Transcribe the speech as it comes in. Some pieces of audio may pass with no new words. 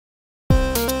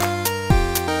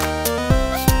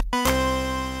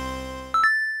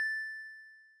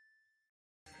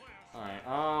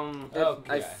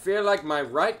I feel like my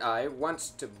right eye wants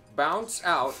to bounce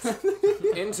out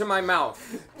into my mouth.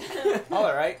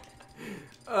 All right.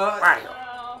 Oh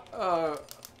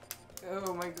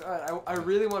my god, I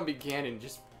really want to be Ganon,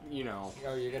 just, you know.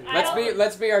 Oh, you're gonna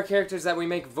Let's be our characters that we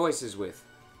make voices with.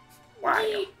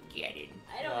 Ganon.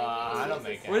 I don't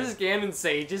make it. What does Ganon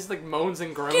say? He just like moans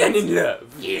and groans. Ganon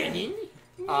love. Ganon.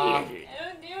 Um, I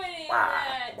don't do any of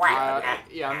that.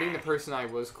 yeah, I'm being the person I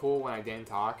was cool when I didn't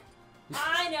talk.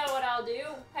 I know what I'll do.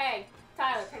 Hey,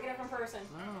 Tyler, pick a different person.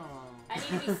 Oh, I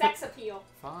need to be sex appeal.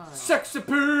 fine. Sex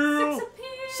appeal. Sex appeal.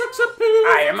 Sex appeal.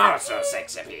 I am also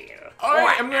sex appeal.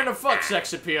 I am gonna fuck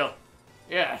sex appeal.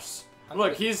 Yes.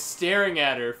 Look, he's staring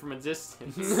at her from a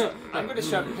distance. I'm gonna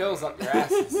shove pills up your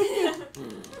asses.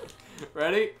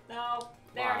 Ready? No.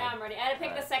 There, Why? now I'm ready. I had to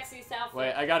pick the sexiest outfit.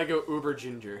 Wait, I gotta go uber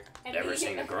ginger. And Never be-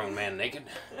 seen a grown man naked?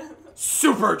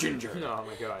 Super ginger. Oh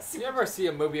my god. You ever see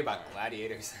a movie about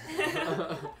gladiators?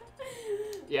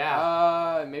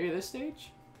 Yeah. Maybe this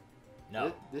stage?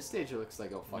 No. This stage looks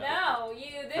like a fucking. No,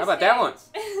 you. This How about that one?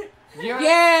 Yeah.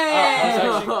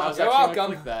 Yeah! I was You're actually gonna welcome.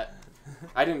 click that.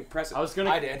 I didn't press it. I was gonna.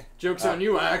 I did. Jokes on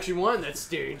you. I actually won that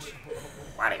stage.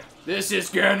 What? This is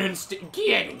Ganon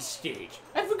stage.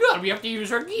 I forgot we have to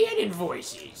use our Ganon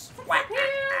voices.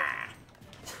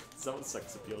 Someone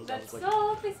sex appeals. I That's was like,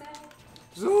 so sad.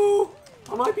 so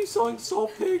I might be selling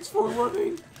salt pigs for a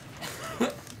living.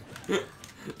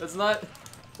 That's not.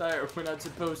 Sorry, we're not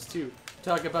supposed to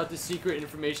talk about the secret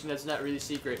information that's not really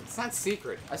secret. It's not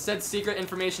secret. I said secret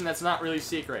information that's not really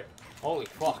secret. Holy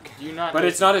fuck. Do you not? But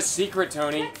it's not a secret,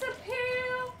 Tony. Sex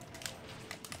appeal.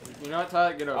 You know what,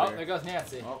 Tyler? Get over Oh, here. there goes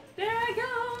Nancy. Oh, There I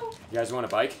go. You guys want a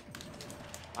bike?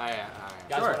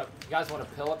 You guys want to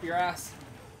pill up your ass?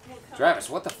 Travis,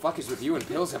 what the fuck is with you and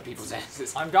pills up people's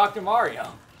asses? I'm Dr.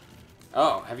 Mario.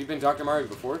 Oh, have you been Dr. Mario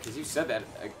before? Because you said that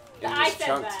in I this said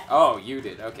chunk. that. Oh, you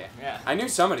did. Okay. Yeah. I knew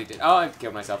somebody did. Oh, I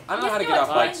killed myself. I don't know how to get off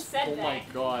Fine bikes. said Oh my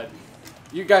that. god.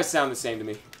 You guys sound the same to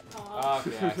me. Aw.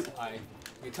 Okay,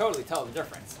 you totally tell the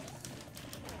difference.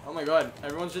 Oh my god.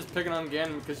 Everyone's just picking on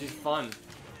Ganon because he's fun.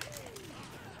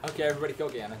 Okay, everybody kill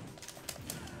Ganon.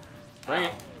 Bring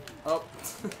it. Oh.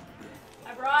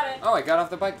 I brought it. Oh, I got off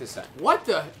the bike this time. What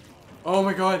the? Oh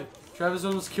my god. Travis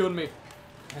almost killed me.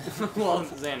 Well,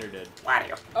 Xander did.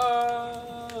 Wario.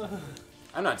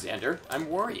 I'm not Xander. I'm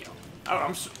Wario. Oh,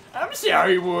 I'm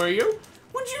sorry, Wario.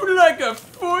 Would you like a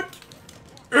foot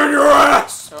in your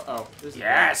ass? Uh-oh. This is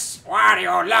Yes,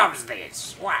 Wario loves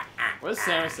this. What does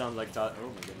Samus sound like, Todd? Oh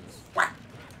my goodness.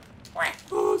 What?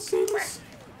 Oh, Samus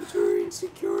is very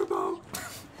insecure about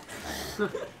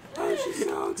how she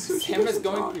sounds. So Samus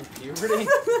going through puberty?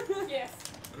 Yes.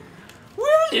 Well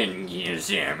then, you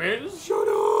Samus. Shut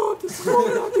up. This is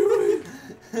all I'm doing.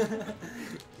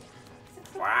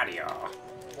 Wario.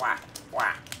 Wah.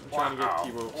 I'm trying to get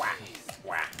T-Bow.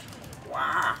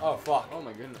 Oh, fuck. Oh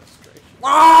my goodness. Gracious.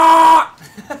 Wah!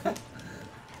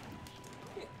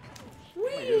 Oh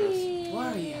my goodness.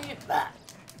 Wario.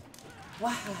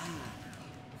 Wow.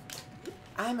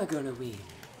 I'm gonna win.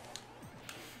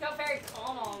 Felt very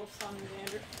calm all of a sudden,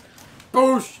 Xander.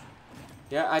 Boosh.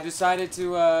 Yeah, I decided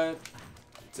to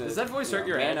Does that voice hurt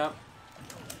your man head?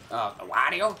 up.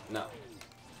 Wario? No.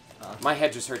 My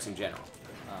head just hurts in general.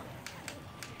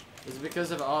 Is it because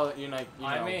of all you know?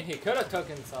 I mean, he could have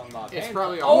taken some. It's pain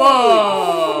probably. pills.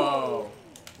 Whoa!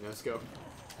 Let's go.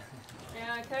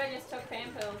 Yeah, I could have just took pain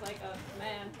pills like a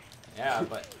man. Yeah,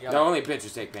 but No, only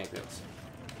bitches take pain pills.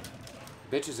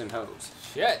 Bitches and hoes.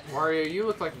 shit. Mario, you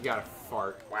look like you got a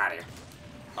fart. Wario.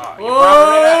 Oh, you're probably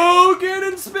right. Oh, get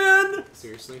and spin!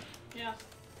 Seriously? Yeah.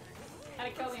 How to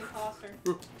kill the imposter.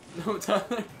 No,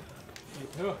 Tyler.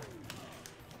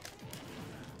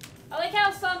 I like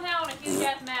how somehow on a huge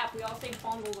ass map we all stay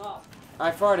bundled up. I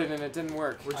farted and it didn't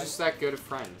work. We're just that good of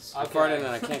friends. I farted and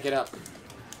I can't get up.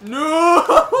 No!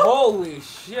 Holy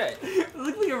shit. It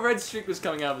looked like a red streak was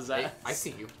coming out of his eye. Hey, I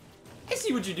see you. I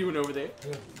see what you're doing over there.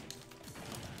 Yeah.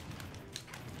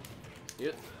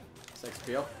 Yep. Sex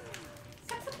appeal.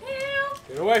 Sex appeal!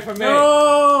 Get away from me.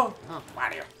 No! Oh,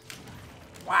 Wario.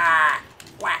 Wah!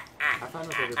 Wah! I found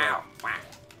my favorite Ow! part.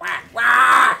 Wah! Wah! Wah!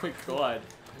 Oh my god.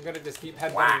 I'm gonna just keep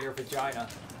headbutting your vagina.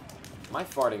 My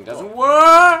farting doesn't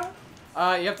work.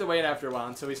 What? You have to wait after a while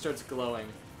until he starts glowing.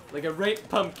 Like a ripe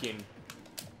pumpkin.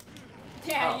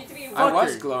 Yeah, Oh. you used to be I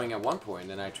was Fucker. glowing at one point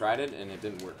and I tried it and it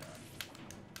didn't work.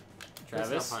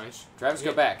 Travis? Travis,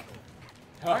 go back.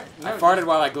 Huh. I farted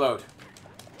while I glowed.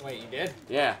 Wait, you did?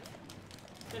 Yeah.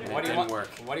 Did And it What it do you didn't want? work.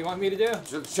 What do you want me to do?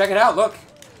 So check it out, look.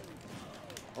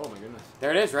 Oh my goodness. There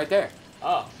it is, right there.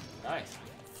 Oh, nice.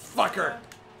 Fucker!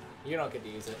 You don't get to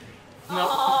use it. Nope.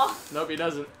 Aw. Nope, he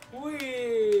doesn't. Whee!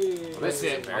 This is You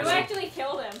embarrassing. actually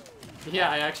killed him. Yeah,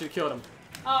 I actually killed him.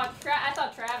 Oh, I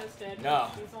thought Travis did. No.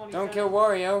 He's the one who Don't said kill it.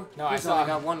 Wario. No, I He's saw only him.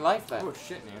 got 1 life left. Oh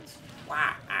shit, Nance.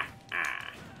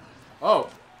 Oh,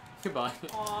 goodbye.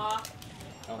 Aw.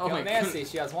 Don't Oh kill my Nancy.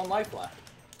 goodness. She has 1 life left.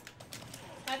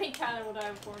 I think Tyler will die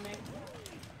before me.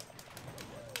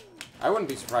 I wouldn't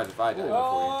be surprised if I died before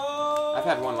you. I've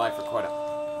had 1 life for quite a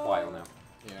while now.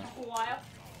 Yeah. A while.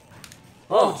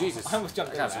 Oh, Jesus. I almost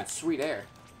jumped I got into some that. sweet air.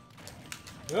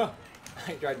 Ugh.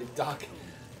 I tried to duck.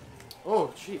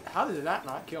 Oh, gee, how did that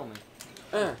not kill me?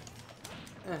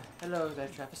 Hello there,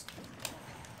 Travis.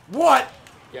 What?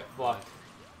 Yep, blocked.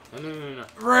 No.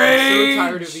 Rage! I'm so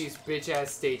tired of these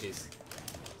bitch-ass stages.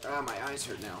 Ah, my eyes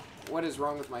hurt now. What is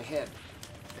wrong with my head?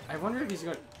 I wonder if he's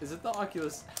going. Is it the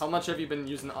Oculus? How much have you been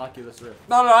using the Oculus Rift?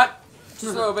 Not a lot. Just a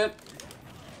little bit.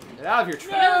 Get out of here, He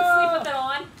Travis. doesn't sleep with it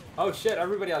on. Oh shit,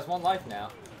 everybody has 1 life now.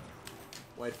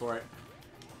 Wait for it.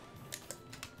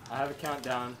 I have a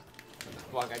countdown.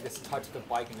 Fuck, I just touched the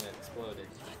bike and it exploded.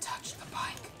 I touched the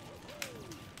bike.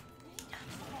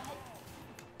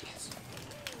 Yes.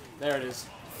 There it is.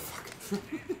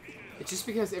 It's just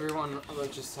because everyone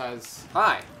just has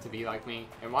Hi. to be like me.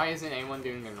 And why isn't anyone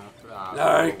doing their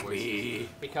Like voices? me.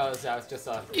 Because that was just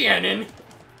a Ganon!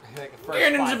 like a first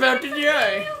Ganon's fight. about to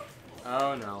die!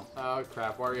 Oh no. Oh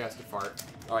crap, Wario has to fart.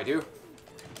 Oh, I do?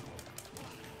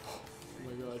 Oh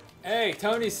my god. Hey,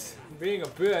 Tony's being a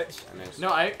bitch. I missed. No,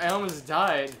 I almost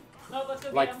died. No, let's go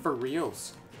get Like, him. for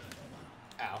reals.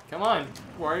 Ow. Come on.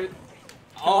 Wario. Come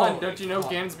Oh on, my don't you know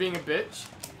God. Ganon's being a bitch?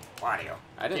 Wario.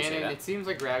 I didn't say Ganon, that. it seems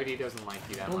like gravity doesn't like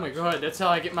you that much. Oh my god, that's how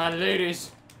I get my ladies.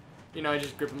 You know, I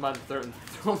just grip them by the throat and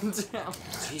throw them down.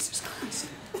 Jesus Christ.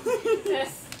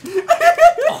 Jesus.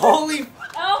 Holy.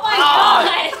 Oh my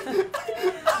god!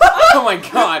 Oh my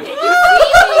god.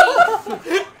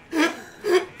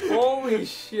 Holy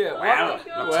shit. Oh Well, my looks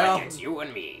God. Well. like it's you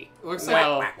and me. Looks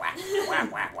No. like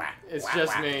It's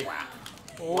just me.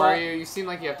 Wario, you seem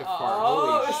like you have to fart.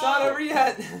 Oh, Holy it's not over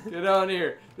yet. Get on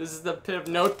here. This is the pit of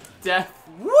no death.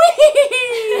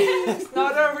 It's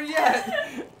not over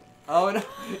yet. Oh no,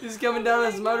 he's coming down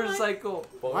his motorcycle.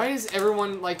 Why is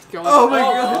everyone like going? Oh my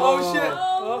Oh, God. oh shit.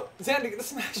 Oh. Oh, Xander, get the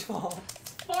smash ball.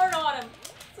 Fart on him.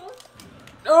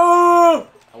 Oh!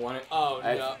 I want it. Oh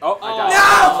I no. died. No,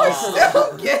 I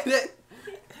still get it.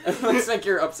 It looks like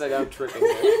you're upside down tripping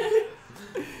there.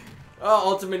 Oh,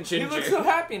 ultimate He ginger. looks so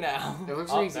happy now. It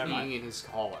looks Oh, like he's never mind. eating in his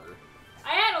collar. I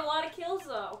had a lot of kills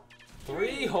though.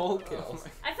 3 whole kills.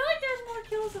 I feel like there's more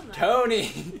kills than that.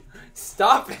 Tony,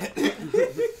 stop it.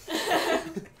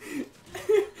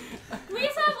 Can we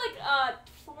just have like a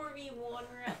 4v1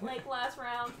 like last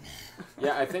round?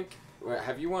 Yeah, I think.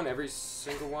 Have you won every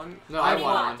single one? No, I I won.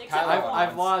 won. Except I've, for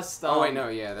I've once. lost. Oh wait, no,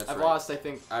 yeah, that's I've right. lost. I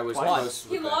think. I was Once. close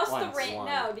You with that. lost Once. the One.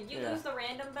 No, did you Yeah. lose the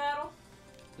random battle?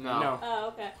 No. Oh,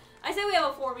 okay. I say we have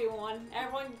a 4v1.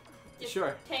 Everyone just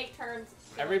Sure. take turns.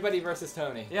 Everybody versus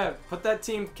Tony. Yeah, put that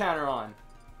team counter on.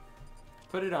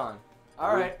 Put it on. All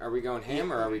Are we- right. Are we going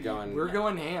ham or are we going? We're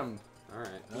going ham. All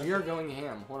right. We are going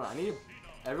ham. Hold on. I need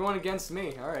everyone against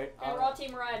me. All right. Okay, we're all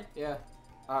team red. Yeah.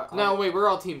 No, wait, we're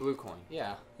all TeamBlueCoin.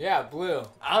 Yeah. Yeah, blue.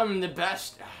 I'm the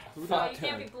best. Who No, Fuck you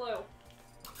can't be Tony. blue.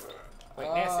 Wait,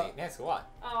 Uh, Nancy. Nancy, what?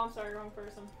 Oh, I'm sorry, wrong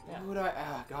person. Yeah. Who would I?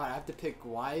 Oh God, I have to pick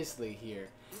wisely here.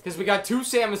 Because we got 2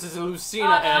 Samuses and Lucina Oh,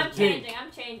 no, and I'm Dink. changing.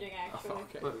 I'm changing actually.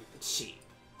 Okay. Shit.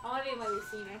 I want to be my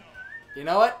Lucina. You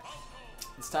know what?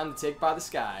 It's time to take by the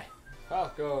sky.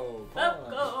 Falco. Let's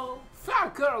go.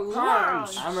 Falco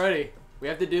Punch. I'm ready. We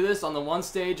have to do this on the one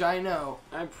stage I know.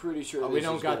 I'm pretty sure. Oh, we this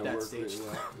don't is got gonna that work stage. really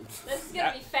well. This is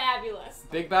gonna be fabulous.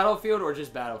 Big battlefield or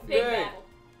just Big battlefield? battle.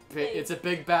 Big- It's a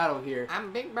big battle here.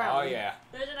 I'm Big Oh Brown. yeah.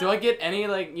 There's Do I get any,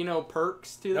 like, you know,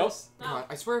 perks to Nope. this? No. God,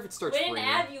 I swear if it We starts didn't raining.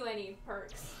 add you any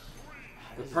perks.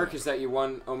 The perk is that you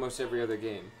won almost every other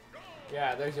game.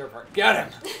 Yeah, there's your part. Get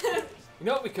him. You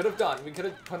know what we could have done? We could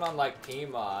have put on like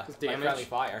team like damage. friendly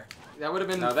fire. That would have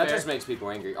been No, that fair. just makes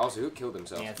people angry. Also, who killed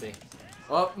himself? Nancy.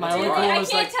 Oh, my Dude, uncle I was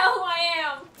can't like, tell who I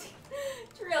am.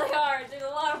 It's really hard. There's a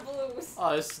lot of blues.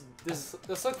 oh, this.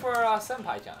 Let's look for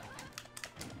Senpai-chan.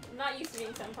 I'm not used to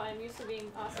being senpai. I'm used to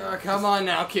being Come on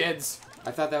now, kids.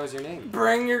 I thought that was your name.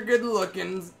 Bring your good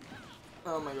lookings.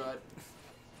 Oh my god.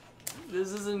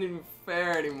 This isn't even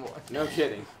fair anymore. No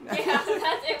kidding. Yeah,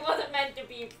 it wasn't meant to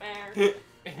be fair.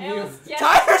 It was just.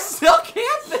 Tyler still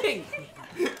camping!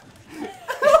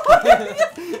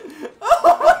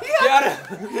 Oh my god! Get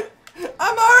him.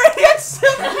 I'm already at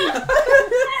 7!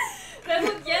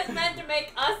 This was just meant to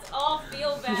make us all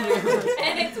feel better,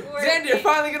 and it's working. Xander, you're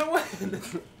finally gonna win.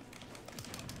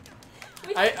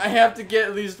 We- I have to get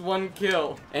at least 1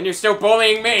 kill. And you're still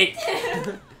bullying me.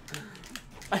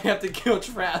 I have to kill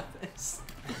Travis.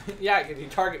 Yeah, because you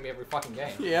target me every fucking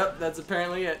game. Yep, that's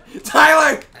apparently it.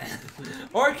 Tyler!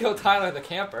 Or kill Tyler the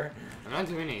camper. I'm not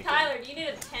doing anything. Tyler, do you need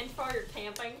a tent for your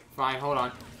camping? Fine, hold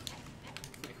on.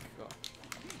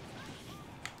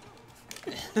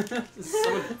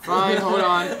 Fine, hold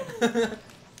on.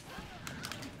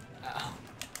 Ow.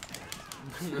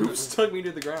 Who stuck me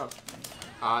to the ground?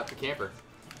 The camper.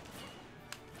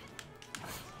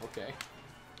 Okay.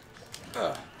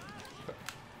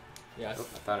 Yes. Oh,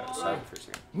 I thought it was silent for a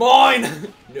second.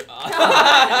 Mine!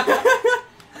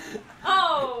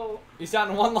 Oh! He's down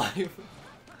to 1 life.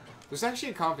 There's actually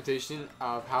a competition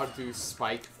of how to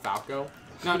spike Falco.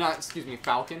 No, not, excuse me,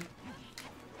 Falcon.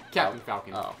 Captain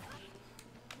Falcon. Oh.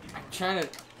 I'm trying to...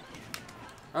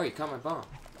 Oh, you caught my bomb.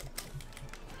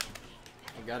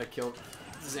 I gotta kill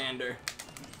Xander.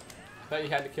 Thought you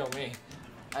had to kill me.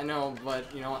 I know,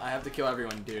 but you know what? I have to kill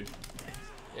everyone, dude.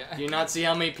 Yeah. Do you not see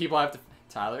how many people I have to...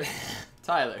 Tyler?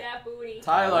 Tyler. That booty.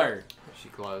 Tyler. She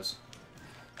close.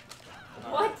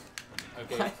 What?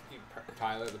 Okay, What?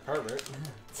 Tyler the pervert.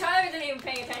 Tyler isn't even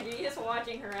paying attention. He's just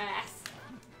watching her ass.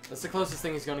 That's the closest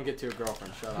thing he's gonna get to a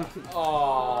girlfriend. Shut up.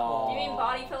 Oh. You mean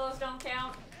body pillows don't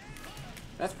count?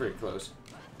 That's pretty close.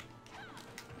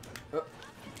 Yeah,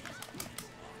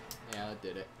 that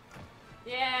did it.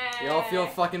 Yeah. Y'all feel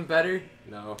fucking better?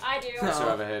 No. I do. I still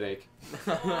have a headache.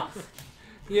 Aw.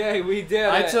 Yay, we did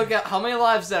I it. took out... How many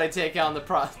lives did I take out in the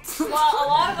pro... Well, a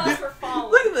lot of us were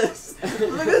falling. Look at this!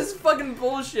 Look at this fucking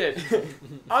bullshit!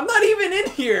 I'm not even in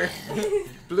here!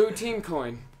 Blue team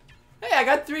coin. Hey, I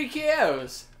got 3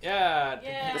 KOs! Yeah.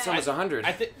 Yeah. That's almost 100.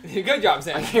 I think good job,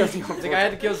 Sam. I can't I think I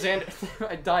had to kill Xander.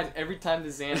 I died every time to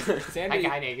Xander. Xander, I you,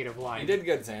 got -1. you did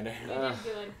good, Xander. You did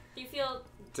good. Do you feel...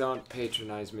 Don't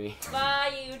patronize me.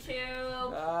 Bye,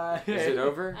 YouTube. Is it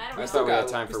over? I don't I know. thought we had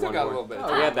time We for still one got a more. little bit of Oh,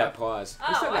 We time. had that pause. Oh,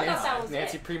 I thought that was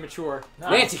Nancy it. premature. No.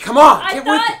 Nancy, come on! I Get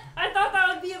with thought that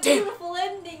would be a beautiful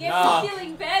ending. No. Everyone's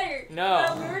feeling better. No.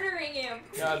 About murdering him.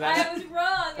 No, that's- I was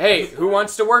wrong. Hey, who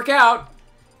wants to work out?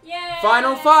 Yay.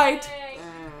 Final fight.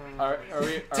 Are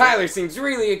Tyler seems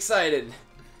really excited.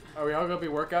 Are we all gonna be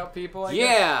workout people? I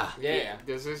guess? Yeah. Yeah.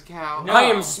 Does this count? No. I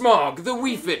am Smog, the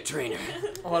Wii Fit trainer.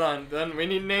 Hold on, then we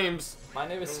need names. My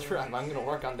name is Trev. I'm gonna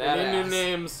work on We that need ass. new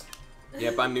names.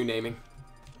 Yep, I'm new naming.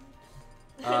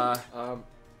 What's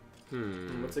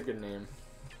a good name?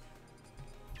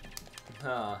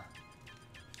 Huh.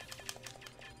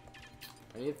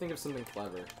 I need to think of something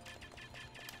clever.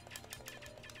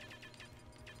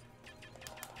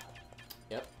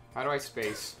 Yep. How do I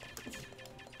space?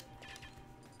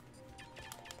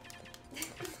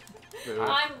 Boob.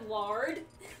 I'm lard.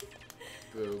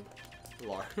 Boob.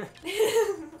 Lar.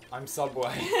 I'm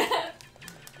Subway.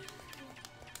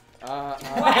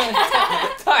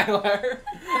 Tyler.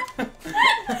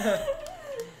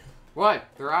 What?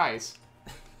 Their eyes.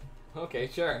 Okay,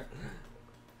 sure.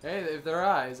 Hey, if they're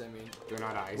eyes, I mean. They're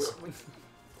not eyes.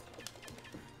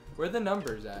 Where are the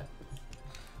numbers at?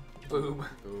 Boob.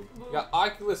 Boob. You got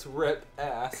Oculus Rip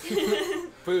ass.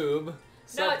 Boob.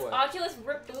 No, Subway. it's Oculus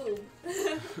Rip Boob.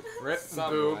 Rip.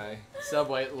 Subway. Boob.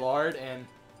 Subway. Lard and.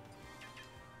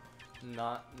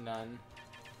 None. None.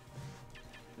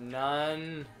 No,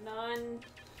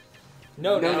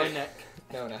 No no, neck.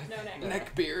 no, no. No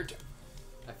neck. Neckbeard.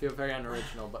 I feel very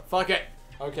unoriginal, but fuck it.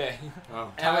 Okay.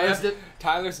 Oh. And I have to,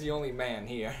 Tyler's the only man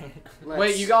here.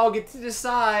 wait, you all get to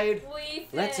decide. We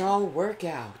fit. Let's all work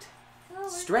out. Oh,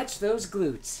 Stretch those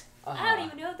glutes. I don't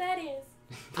even know what that is.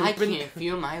 I can't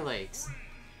feel my legs.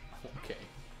 Okay.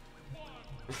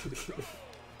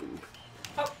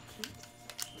 Oh.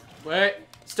 Wait.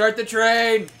 Start the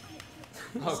train.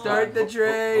 Oh, Start the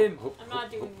train. I'm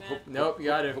not doing that. Nope, you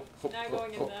got to. Not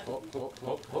going in that.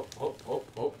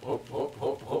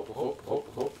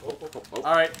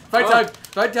 All right, fight time.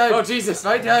 Fight time. Oh, Jesus.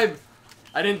 Fight time.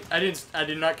 I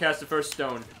did not cast the first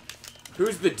stone.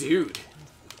 Who's the dude?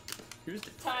 Who's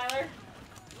the... Tyler.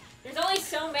 There's only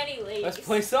so many ladies. Let's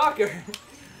play soccer.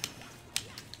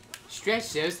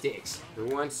 Stretch those dicks. Who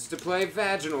wants to play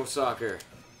vaginal soccer? Is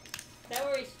that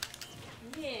where we...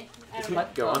 Yeah. I don't know.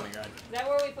 Go on. Oh my god. Is that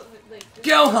where we put, like...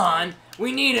 Gohan,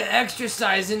 we need to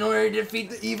exercise in order to defeat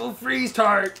the evil freeze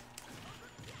tart.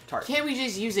 Can't we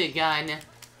just use a gun?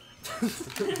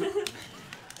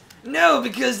 No,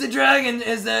 because the dragon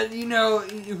is that, you know... Ow,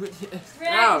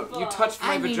 Dragon you Ball. touched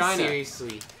my I mean, vagina.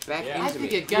 seriously. Back Yeah. I into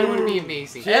think me. a gun would be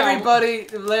amazing. Everybody,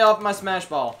 lay off my smash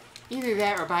ball. Either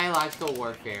that or biological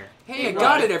warfare. Hey, I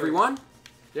got it, everyone.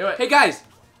 Do it. Hey, guys.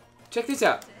 Check this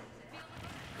out.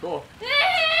 Cool.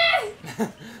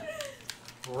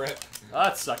 Rip. Oh,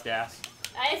 that sucked ass.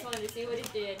 I just wanted to see what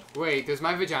it did. Wait, does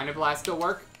my vagina blast still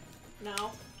work?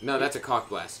 No. No, that's a cock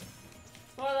blast.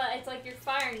 Well, it's like you're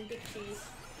firing big cheese.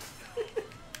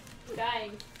 I'm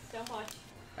dying so much.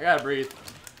 I gotta breathe.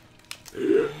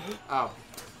 Oh.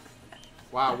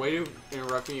 Wow, way to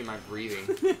interrupt me in my breathing.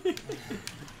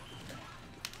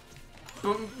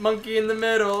 Monkey in the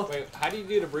middle. Wait, how do you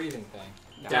do the breathing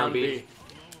thing? Down B.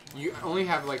 You only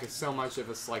have like so much of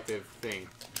a selective thing.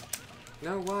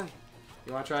 No, why?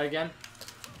 You wanna try it again?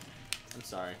 I'm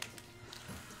sorry.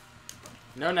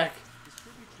 No neck.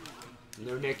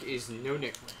 No Nick is no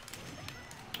Nick.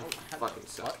 Oh, fucking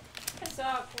suck. I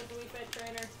suck with the Wii Fit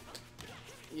trainer.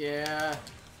 Yeah.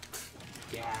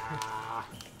 Yeah.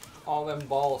 All them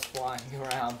balls flying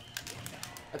around.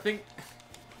 I think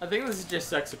this is just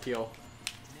sex appeal.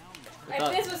 I If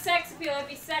thought- this was sex appeal, it'd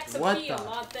be sex What appeal, the-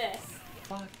 not this.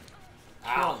 Fuck.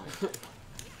 Ow.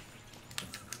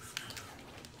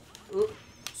 Ooh.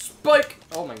 Spike!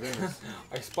 Oh my goodness.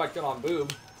 I spiked it on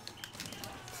boob.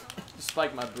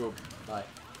 Spike my boob. Bye.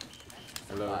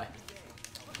 Hello. Bye.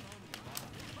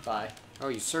 Bye. Oh,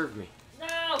 you served me.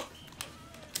 No!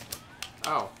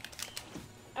 Oh.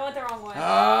 I went the wrong way.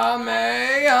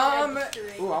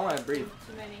 Ooh, I wanna breathe.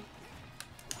 Too many.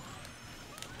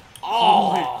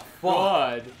 Oh,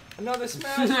 God. another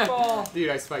smash ball. Dude,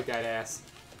 I spiked that ass.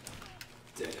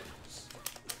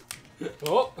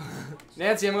 Oh.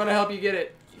 Nancy, I'm gonna help you get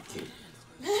it.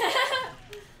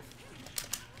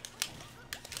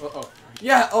 Uh-oh.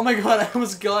 Yeah, oh my god, I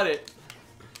almost got it.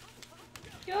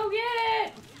 Go get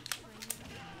it!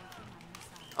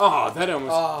 Oh, that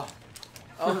almost. Oh.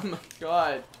 Oh my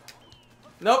god.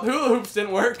 Nope, hula hoops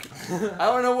didn't work. I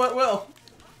don't know what will.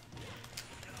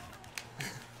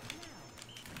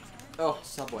 Oh,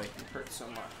 Subway. It hurts so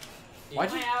much. Why'd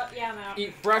Am you... I out? Yeah, I'm out.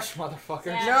 Eat fresh, motherfucker.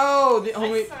 Yeah. No! The I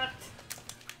only... sucked.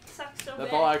 Sucked so That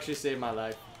bad. ball actually saved my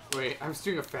life. Wait, I was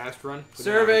doing a fast run. but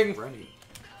Serving. now I'm running.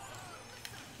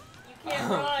 You can't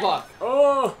run. Fuck.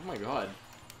 Oh my god.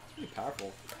 It's pretty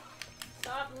powerful.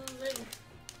 Stop losing.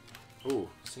 Ooh,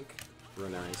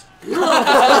 synchronize.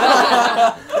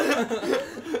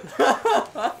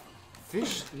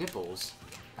 Fish nipples.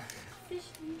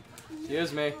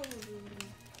 Excuse me.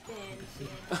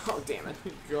 Oh, damn it.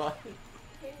 God.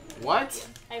 What?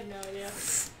 I have no idea.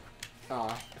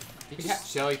 Aw. It's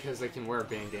just jelly because they can wear a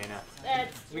bandana.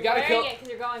 That's We gotta wearing kill- it because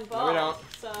you're going No, bald. we don't.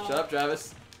 So. Shut up,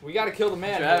 Travis. We gotta kill the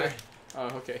man. Travis. Here. Oh,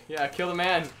 okay. Yeah, kill the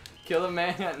man. Kill the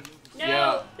man. No,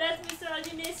 Yeah. that's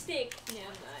misogynistic. No, I'm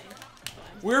lying.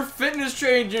 Fine. We're fitness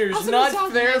strangers, How's it not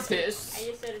misogynistic? I therapists.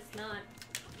 just said it's not.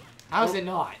 How's it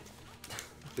not?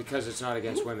 Because it's not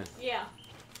against women. Yeah.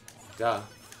 Duh.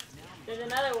 There's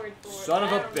another word for it. Son but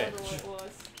of I a don't remember bitch. what it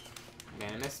was.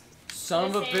 Mammoth? Son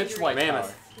of a bitch, white Mammoth.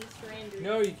 power. Mr. Andrews.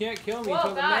 No, you can't kill me Whoa,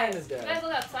 until the man guys. is You guys dead.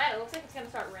 look outside. It looks like it's gonna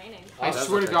start raining. Oh, I that's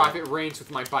swear to okay. God, if it rains with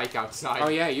my bike outside. Oh,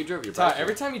 yeah, you drove your Todd, bike.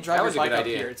 every time you drive That your was a bike good up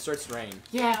idea. here, it starts to rain.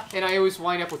 Yeah, and I always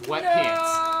wind up with wet No!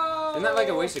 pants. Isn't that like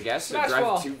a waste of gas to Smash drive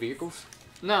ball. two vehicles?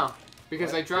 No,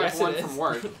 because I drive Yes, it one is. from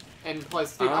work. And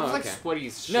plus, dude, Oh, I'm like okay. sweaty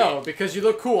as shit. No, because you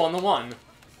look cool on the one.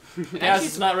 Yes,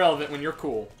 it's not relevant when you're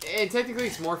cool. And technically,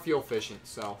 it's more fuel efficient,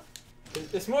 so.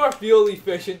 It's more fuel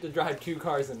efficient to drive 2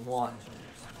 cars than one.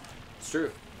 It's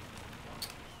true.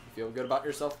 Feel good about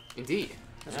yourself? Indeed.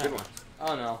 That's a good one.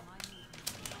 Oh no.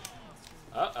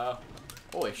 Uh-oh.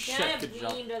 Holy Yeah, shit, good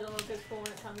jump. beam doesn't look as cool when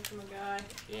it comes from a guy.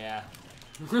 Yeah.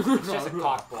 It's just a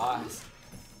cock blast.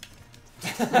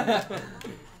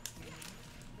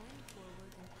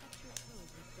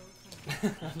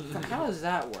 How does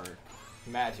that work?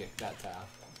 Magic, that's how.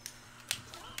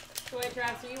 So wait,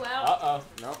 Travis, are you out? Uh-oh.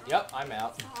 Nope. Yep, I'm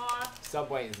out. Aw,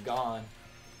 Subway is gone.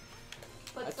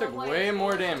 but I took Subway way is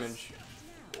more delicious. damage.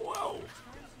 Whoa.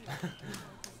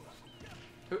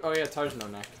 Oh yeah, Tar's no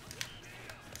neck.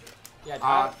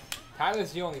 Yeah,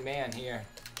 Tyler's the only man here.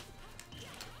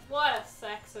 What a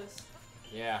sexist.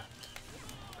 Yeah.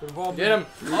 Could have all Get been- him!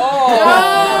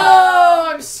 Oh,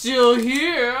 I'm still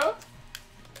here.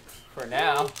 For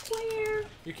now. Clear.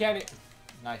 You can't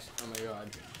Nice. Oh my god.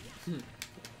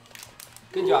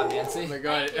 Good job, Oh Nancy. my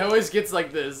god, it always gets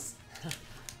like this.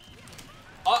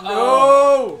 Uh-oh.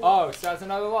 No! Oh, so that's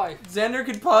another life. Xander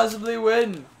could possibly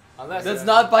win. Unless That's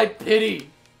not by pity.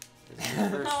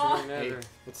 First Aw. win Hey, ever.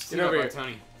 let's Get team up over on here.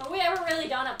 Tony. Have we ever really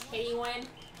done a pity win?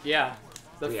 Yeah.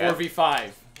 The Yeah. 4v5. I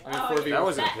mean Oh, 4v1. That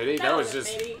wasn't pity, that was wasn't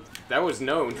just- pity. That was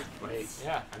known. Wait,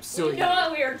 Yeah. I'm still We know here.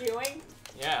 what we were doing.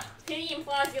 Yeah. Pity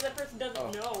implies the other person doesn't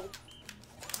Oh. know.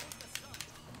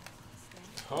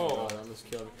 Oh my god, I almost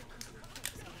killed him.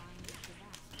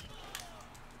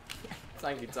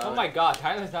 Thank you, Tyler. Oh my god,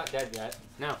 Tyler's not dead yet.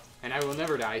 No, and I will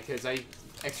never die because I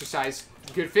exercise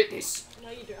good fitness. No,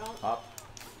 you don't.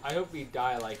 I hope we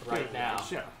die like right now.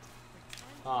 Sure.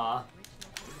 Aw.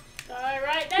 Die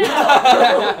right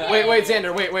now. Wait,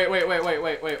 Xander,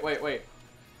 wait.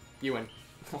 You win.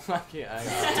 Yeah,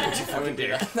 I wouldn't do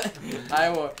that. I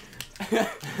will.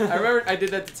 I remember I did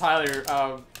that to Tyler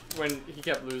when he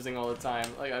kept losing all the time.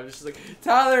 Like I was just like,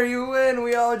 Tyler, you win.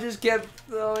 We all just kept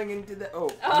throwing into the. Oh.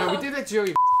 No, we did that,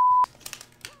 Joey.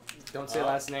 Don't say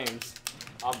last names.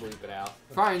 I'll bleep it out.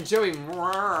 Fine, Joey.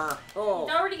 Oh.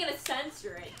 He's already gonna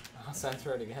censor it. I'll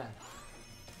censor it again.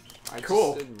 I just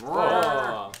Cool. said,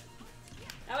 Oh.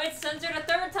 Now it's censored a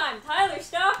third time. Tyler,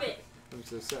 stop it. I'm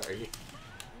so sorry.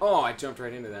 Oh, I jumped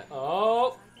right into that.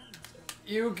 Oh.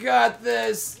 You got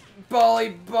this,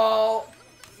 volleyball.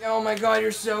 Oh my God,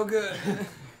 you're so good.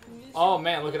 Oh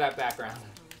man, look at that background.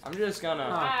 I'm just gonna.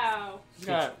 Wow.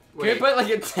 Can Wait. you put like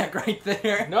a deck right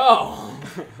there? No.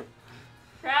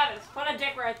 Travis, put a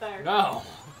dick right there. No.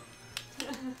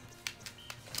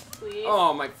 Please.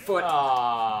 Oh, my foot.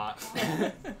 Ah.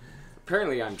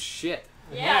 Apparently, I'm shit.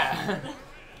 Yeah.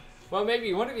 Well, maybe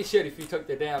you wouldn't be shit if you took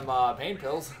the damn pain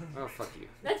pills. Oh, fuck you.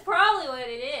 That's probably what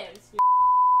it is.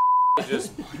 I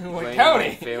just Like blame Tony.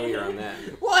 my failure on that.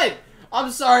 What?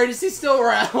 I'm sorry. Is he still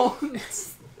around? Fucking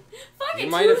You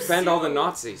might too offend all the soon.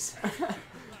 Nazis.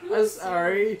 I'm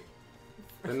sorry.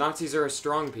 The Nazis are a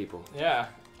strong people. Yeah.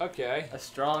 Okay. A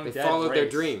strong. They dead followed their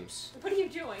race. dreams. What are you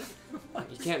doing?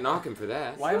 You can't knock them for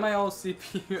that. Why am I all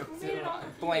CPU? Who made it all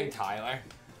Blame Tyler.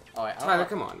 Oh, wait, Tyler,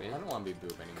 come on, I man. don't want to be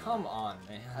boob anymore. Come on,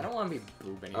 man. I don't want to be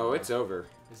boob anymore. Oh, it's over.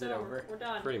 Is it over? We're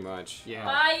done. Pretty much. Yeah.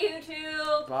 Bye,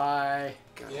 YouTube. Bye.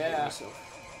 God, I Yeah. hate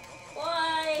myself.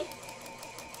 Bye.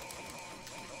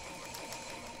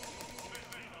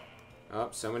 Oh,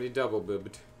 somebody double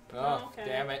boobed. Oh, Okay.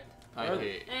 damn it. I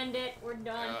hate. End it. We're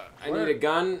done. I need a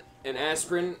gun, an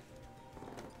aspirin, Are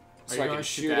so you I going can to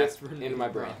shoot shoot it aspirin into my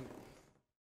brain.